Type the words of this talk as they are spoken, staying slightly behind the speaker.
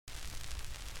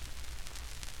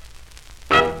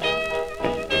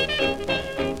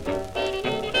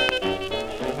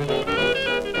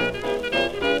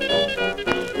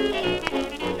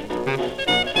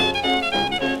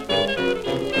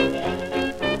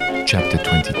Chapter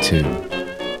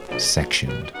 22.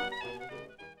 Sectioned.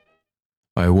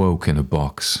 I awoke in a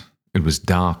box. It was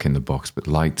dark in the box, but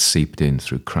light seeped in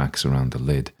through cracks around the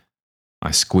lid.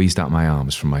 I squeezed out my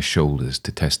arms from my shoulders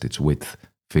to test its width,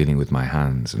 feeling with my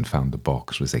hands, and found the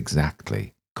box was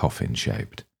exactly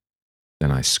coffin-shaped.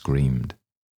 Then I screamed.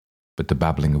 But the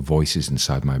babbling of voices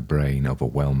inside my brain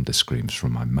overwhelmed the screams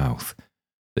from my mouth.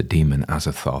 The demon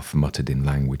Azathoth muttered in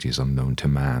languages unknown to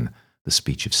man, the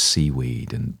speech of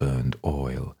seaweed and burned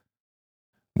oil.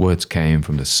 Words came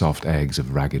from the soft eggs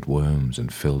of ragged worms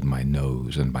and filled my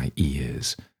nose and my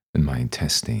ears and my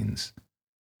intestines.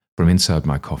 From inside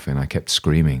my coffin I kept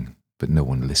screaming, but no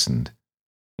one listened.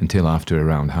 Until after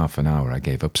around half an hour I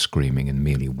gave up screaming and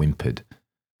merely whimpered.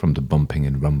 From the bumping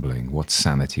and rumbling, what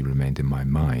sanity remained in my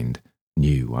mind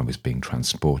knew I was being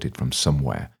transported from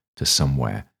somewhere to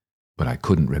somewhere, but I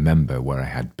couldn't remember where I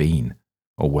had been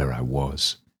or where I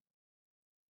was.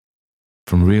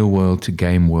 From real world to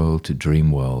game world to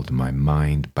dream world, my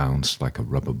mind bounced like a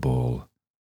rubber ball.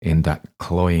 In that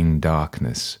cloying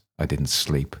darkness, I didn't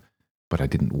sleep, but I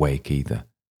didn't wake either.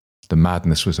 The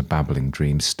madness was a babbling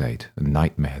dream state, a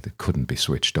nightmare that couldn't be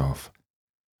switched off.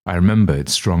 I remembered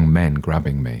strong men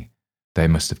grabbing me. They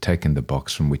must have taken the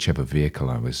box from whichever vehicle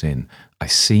I was in. I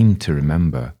seemed to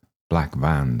remember black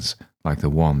vans, like the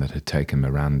one that had taken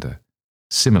Miranda.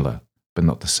 Similar, but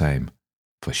not the same.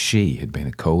 For she had been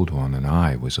a cold one and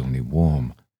I was only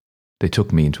warm. They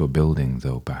took me into a building,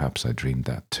 though perhaps I dreamed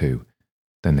that too.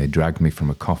 Then they dragged me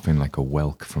from a coffin like a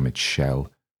whelk from its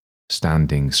shell.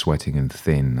 Standing, sweating and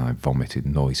thin, I vomited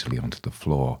noisily onto the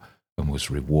floor and was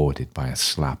rewarded by a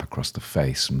slap across the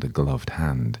face from the gloved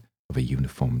hand of a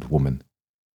uniformed woman.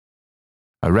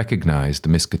 I recognized the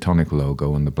Miskatonic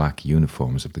logo and the black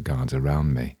uniforms of the guards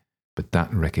around me, but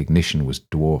that recognition was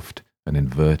dwarfed and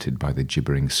inverted by the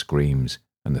gibbering screams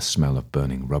and the smell of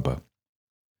burning rubber.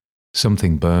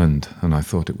 Something burned, and I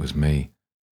thought it was me.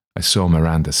 I saw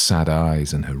Miranda's sad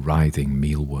eyes and her writhing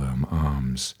mealworm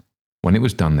arms. When it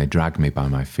was done, they dragged me by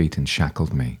my feet and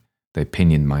shackled me. They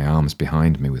pinioned my arms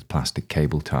behind me with plastic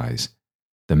cable ties.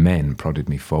 The men prodded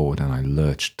me forward and I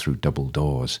lurched through double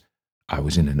doors. I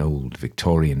was in an old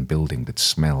Victorian building that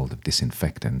smelled of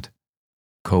disinfectant.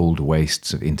 Cold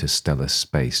wastes of interstellar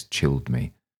space chilled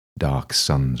me. Dark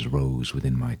suns rose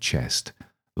within my chest.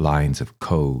 Lines of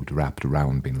code wrapped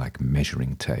around me like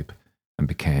measuring tape and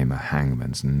became a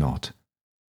hangman's knot.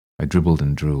 I dribbled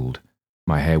and drooled.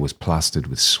 My hair was plastered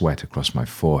with sweat across my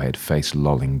forehead, face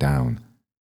lolling down.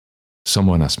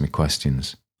 Someone asked me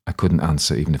questions. I couldn't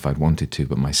answer even if I'd wanted to,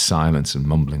 but my silence and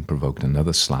mumbling provoked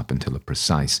another slap until a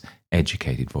precise,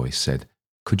 educated voice said,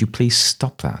 "Could you please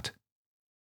stop that?"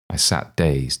 I sat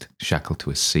dazed, shackled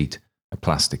to a seat, a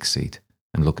plastic seat,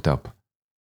 and looked up.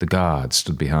 The guard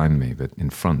stood behind me, but in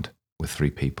front were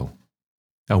 3 people.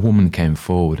 A woman came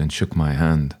forward and shook my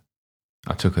hand.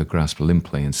 I took her grasp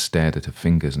limply and stared at her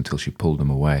fingers until she pulled them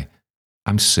away.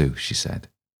 "I'm Sue," she said.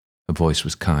 Her voice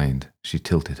was kind. She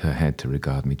tilted her head to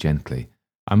regard me gently.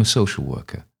 "I'm a social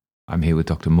worker. I'm here with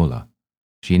Dr. Muller."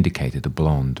 She indicated a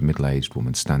blonde, middle-aged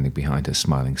woman standing behind her,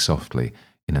 smiling softly.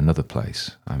 In another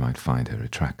place, I might find her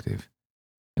attractive.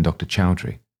 "And Dr.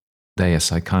 Chowdhury. They are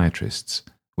psychiatrists.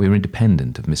 We are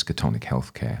independent of Miskatonic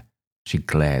healthcare." She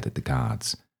glared at the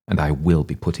guards. "And I will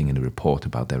be putting in a report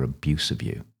about their abuse of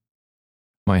you."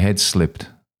 My head slipped,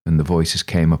 and the voices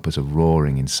came up as a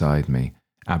roaring inside me.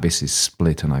 Abysses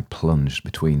split, and I plunged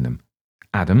between them.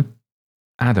 "Adam?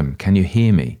 Adam, can you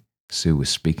hear me?" Sue was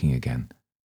speaking again.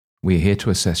 "We are here to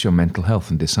assess your mental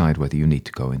health and decide whether you need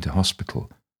to go into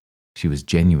hospital." She was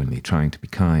genuinely trying to be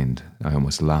kind. I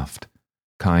almost laughed.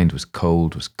 Kind was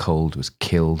cold, was cold, was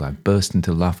killed. I burst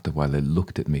into laughter while they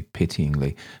looked at me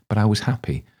pityingly, but I was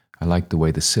happy. I liked the way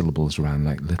the syllables ran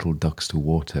like little ducks to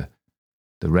water.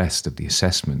 The rest of the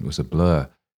assessment was a blur.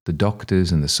 The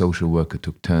doctors and the social worker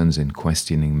took turns in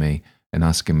questioning me and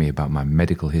asking me about my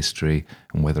medical history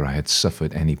and whether I had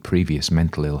suffered any previous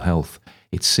mental ill health.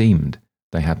 It seemed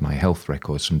they had my health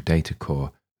records from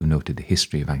DataCore, who noted a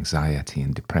history of anxiety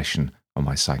and depression on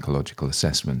my psychological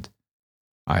assessment.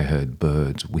 I heard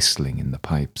birds whistling in the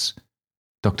pipes.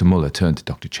 Dr. Muller turned to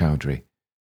Dr. Chowdhury.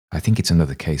 "I think it's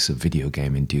another case of video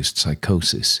game-induced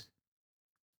psychosis.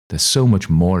 There's so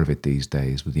much more of it these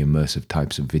days with the immersive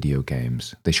types of video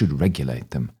games. They should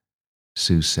regulate them."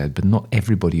 Sue said, "But not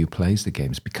everybody who plays the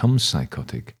games becomes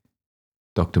psychotic."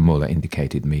 Dr. Muller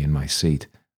indicated me in my seat,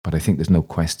 "But I think there's no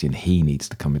question he needs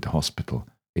to come into hospital.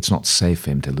 It's not safe for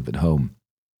him to live at home."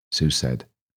 Sue said,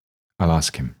 "I'll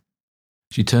ask him."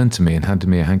 She turned to me and handed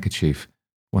me a handkerchief.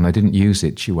 When I didn't use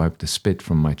it, she wiped the spit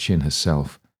from my chin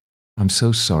herself. "I'm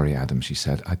so sorry, Adam," she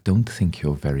said. "I don't think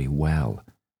you're very well."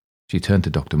 She turned to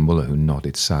Dr. Muller, who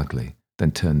nodded sadly,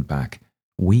 then turned back.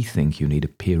 We think you need a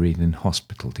period in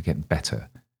hospital to get better.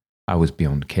 I was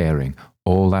beyond caring.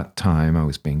 All that time I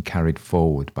was being carried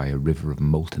forward by a river of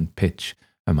molten pitch,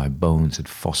 and my bones had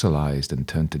fossilized and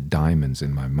turned to diamonds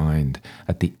in my mind.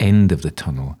 At the end of the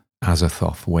tunnel,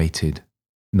 Azathoth waited,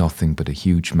 nothing but a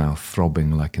huge mouth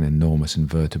throbbing like an enormous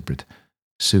invertebrate.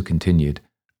 Sue continued,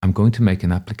 I'm going to make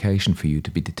an application for you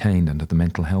to be detained under the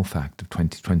Mental Health Act of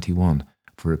 2021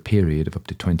 for a period of up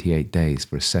to 28 days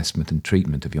for assessment and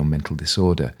treatment of your mental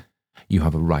disorder. You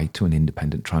have a right to an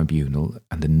independent tribunal,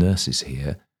 and the nurses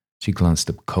here, she glanced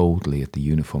up coldly at the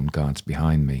uniformed guards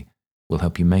behind me, will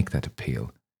help you make that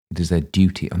appeal. It is their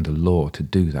duty under law to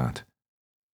do that.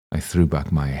 I threw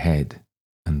back my head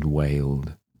and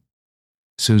wailed.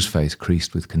 Sue's face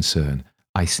creased with concern.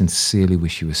 I sincerely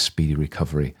wish you a speedy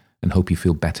recovery and hope you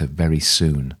feel better very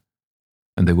soon.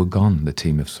 And they were gone, the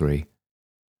team of 3.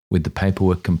 With the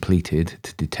paperwork completed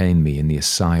to detain me in the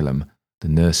asylum, the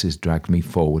nurses dragged me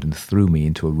forward and threw me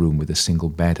into a room with a single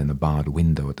bed and a barred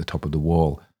window at the top of the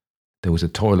wall. There was a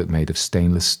toilet made of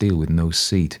stainless steel with no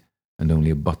seat, and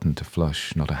only a button to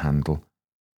flush, not a handle.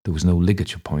 There was no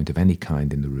ligature point of any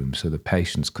kind in the room, so the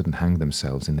patients couldn't hang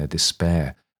themselves in their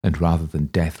despair, and rather than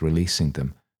death releasing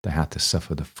them, they had to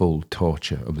suffer the full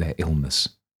torture of their illness.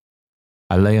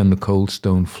 I lay on the cold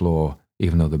stone floor,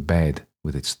 even though the bed,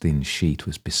 with its thin sheet,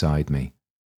 was beside me.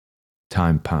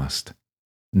 Time passed.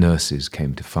 Nurses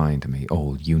came to find me,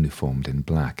 all uniformed in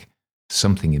black.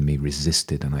 Something in me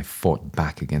resisted, and I fought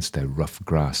back against their rough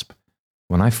grasp.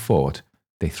 When I fought,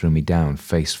 they threw me down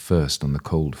face first on the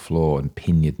cold floor and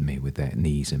pinioned me with their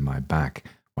knees in my back,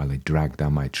 while they dragged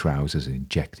down my trousers and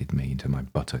injected me into my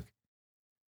buttock.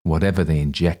 Whatever they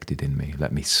injected in me,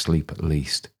 let me sleep at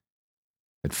least.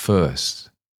 At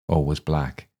first, all was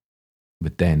black,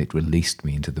 but then it released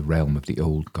me into the realm of the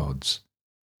old gods.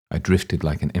 I drifted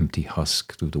like an empty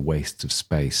husk through the wastes of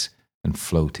space and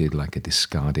floated like a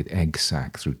discarded egg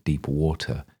sac through deep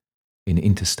water. In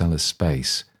interstellar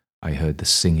space, I heard the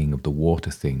singing of the water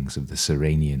things of the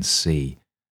Serenian Sea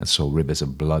and saw rivers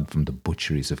of blood from the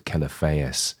butcheries of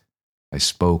Keliphaeus. I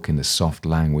spoke in the soft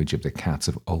language of the cats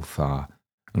of Ulthar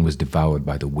and was devoured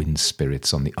by the wind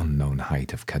spirits on the unknown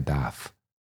height of Kadath.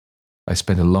 I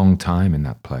spent a long time in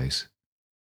that place,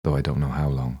 though I don't know how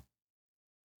long.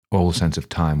 All sense of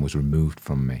time was removed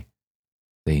from me.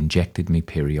 They injected me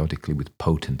periodically with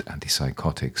potent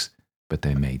antipsychotics, but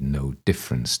they made no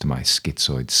difference to my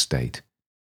schizoid state.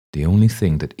 The only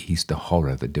thing that eased the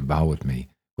horror that devoured me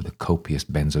were the copious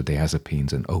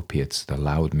benzodiazepines and opiates that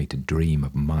allowed me to dream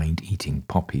of mind-eating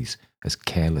poppies as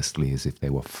carelessly as if they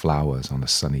were flowers on a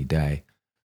sunny day.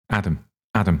 Adam!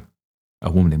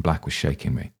 A woman in black was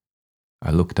shaking me. I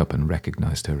looked up and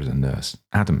recognized her as a nurse.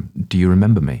 Adam, do you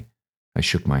remember me? I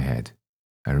shook my head.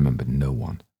 I remembered no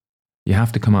one. You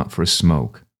have to come out for a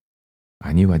smoke.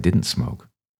 I knew I didn't smoke.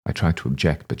 I tried to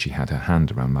object, but she had her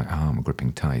hand around my arm,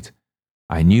 gripping tight.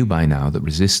 I knew by now that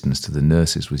resistance to the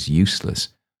nurses was useless,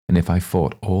 and if I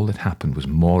fought, all that happened was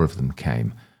more of them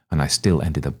came, and I still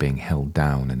ended up being held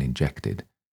down and injected.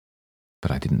 But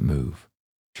I didn't move.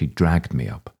 She dragged me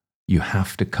up. You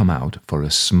have to come out for a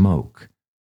smoke.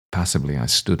 Passively, I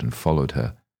stood and followed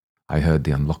her. I heard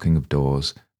the unlocking of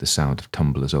doors, the sound of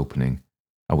tumblers opening.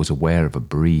 I was aware of a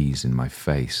breeze in my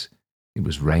face. It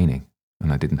was raining,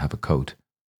 and I didn't have a coat.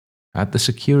 At the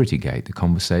security gate, the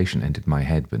conversation entered my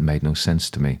head but made no sense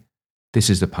to me. This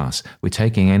is the pass. We're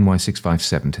taking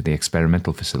NY657 to the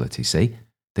experimental facility, see?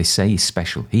 They say he's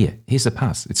special. Here's the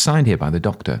pass. It's signed here by the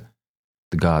doctor.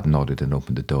 The guard nodded and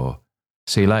opened the door.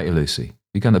 See you later, Lucy.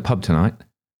 You going to the pub tonight?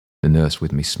 The nurse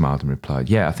with me smiled and replied,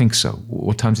 Yeah, I think so.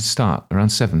 What time does it start? Around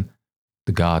 7?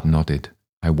 The guard nodded.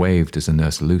 I waved as the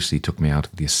nurse Lucy took me out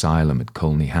of the asylum at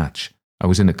Colney Hatch. I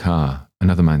was in a car.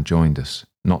 Another man joined us,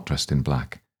 not dressed in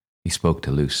black. He spoke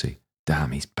to Lucy.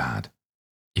 Damn, he's bad.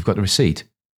 You've got the receipt?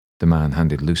 The man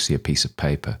handed Lucy a piece of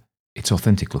paper. It's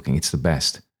authentic looking. It's the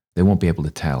best. They won't be able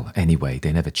to tell. Anyway,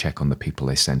 they never check on the people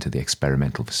they send to the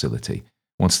experimental facility.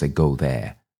 Once they go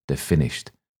there, they're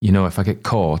finished. You know, if I get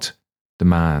caught... The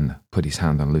man put his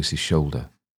hand on Lucy's shoulder.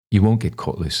 You won't get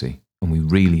caught, Lucy, and we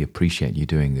really appreciate you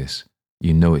doing this.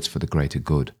 You know it's for the greater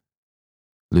good.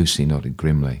 Lucy nodded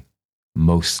grimly.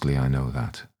 Mostly I know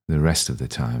that. The rest of the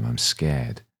time I'm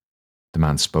scared. The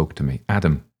man spoke to me.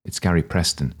 Adam, it's Gary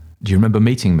Preston. Do you remember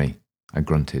meeting me? I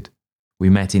grunted.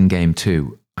 We met in Game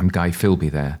 2. I'm Guy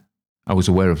Philby there. I was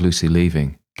aware of Lucy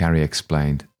leaving. Gary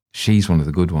explained. She's one of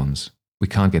the good ones. We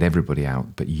can't get everybody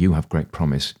out, but you have great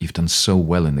promise. You've done so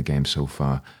well in the game so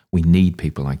far. We need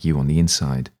people like you on the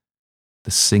inside.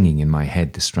 The singing in my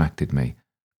head distracted me.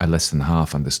 I less than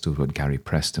half understood what Gary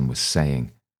Preston was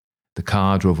saying. The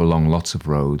car drove along lots of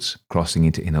roads, crossing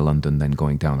into inner London, then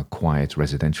going down a quiet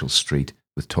residential street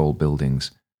with tall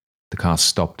buildings. The car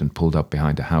stopped and pulled up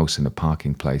behind a house in a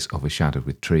parking place overshadowed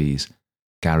with trees.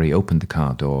 Gary opened the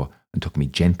car door and took me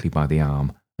gently by the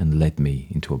arm and led me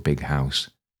into a big house.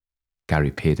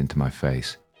 Gary peered into my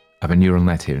face. "I've a neural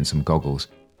net here and some goggles,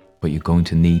 but you're going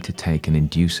to need to take an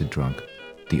inducer drug.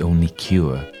 The only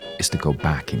cure is to go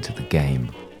back into the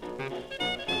game."